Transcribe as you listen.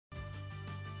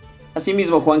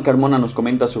Asimismo, Juan Carmona nos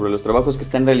comenta sobre los trabajos que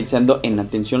están realizando en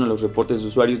atención a los reportes de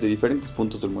usuarios de diferentes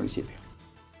puntos del municipio.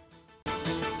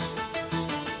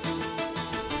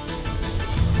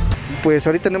 Pues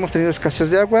ahorita no hemos tenido escasez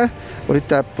de agua,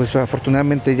 ahorita pues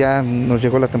afortunadamente ya nos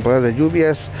llegó la temporada de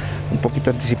lluvias, un poquito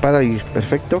anticipada y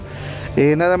perfecto.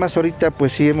 Nada más ahorita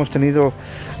pues sí hemos tenido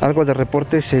algo de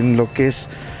reportes en lo que es,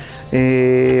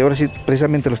 ahora sí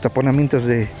precisamente los taponamientos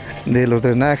de los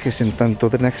drenajes, en tanto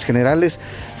drenajes generales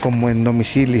como en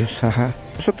domicilios. Ajá.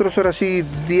 Nosotros ahora sí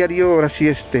diario, ahora sí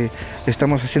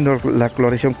estamos haciendo la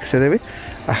cloración que se debe,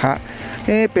 ajá.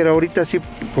 Pero ahorita sí,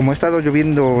 como ha estado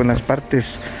lloviendo en las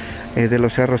partes de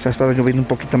los cerros, ha estado lloviendo un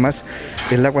poquito más,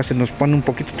 el agua se nos pone un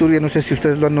poquito turbia, no sé si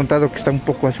ustedes lo han notado que está un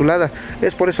poco azulada,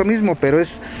 es por eso mismo, pero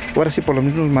es ahora sí por los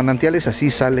mismos manantiales, así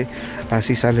sale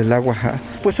el agua. Ajá.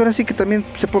 Pues ahora sí que también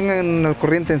se pongan al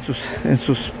corriente en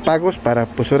sus pagos para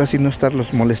pues ahora sí no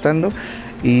estarlos molestando,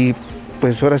 y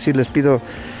pues ahora sí les pido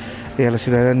a la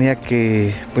ciudadanía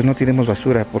que pues no tiremos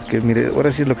basura, porque mire,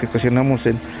 ahora sí es lo que ocasionamos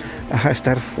en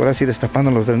estar ahora sí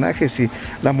destapando los drenajes y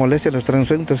la molestia de los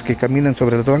transeúntes que caminan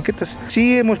sobre las banquetas.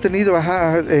 Sí hemos tenido,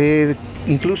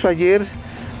 incluso ayer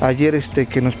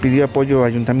que nos pidió apoyo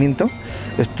ayuntamiento,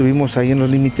 estuvimos ahí en los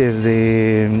límites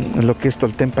de lo que es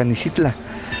Toltempan y Xitla.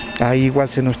 Ahí igual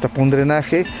se nos tapó un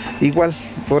drenaje, igual,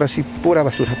 ahora sí pura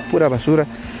basura,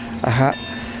 ajá.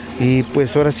 Y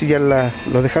pues ahora sí ya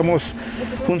lo dejamos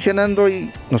funcionando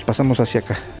y nos pasamos hacia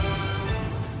acá.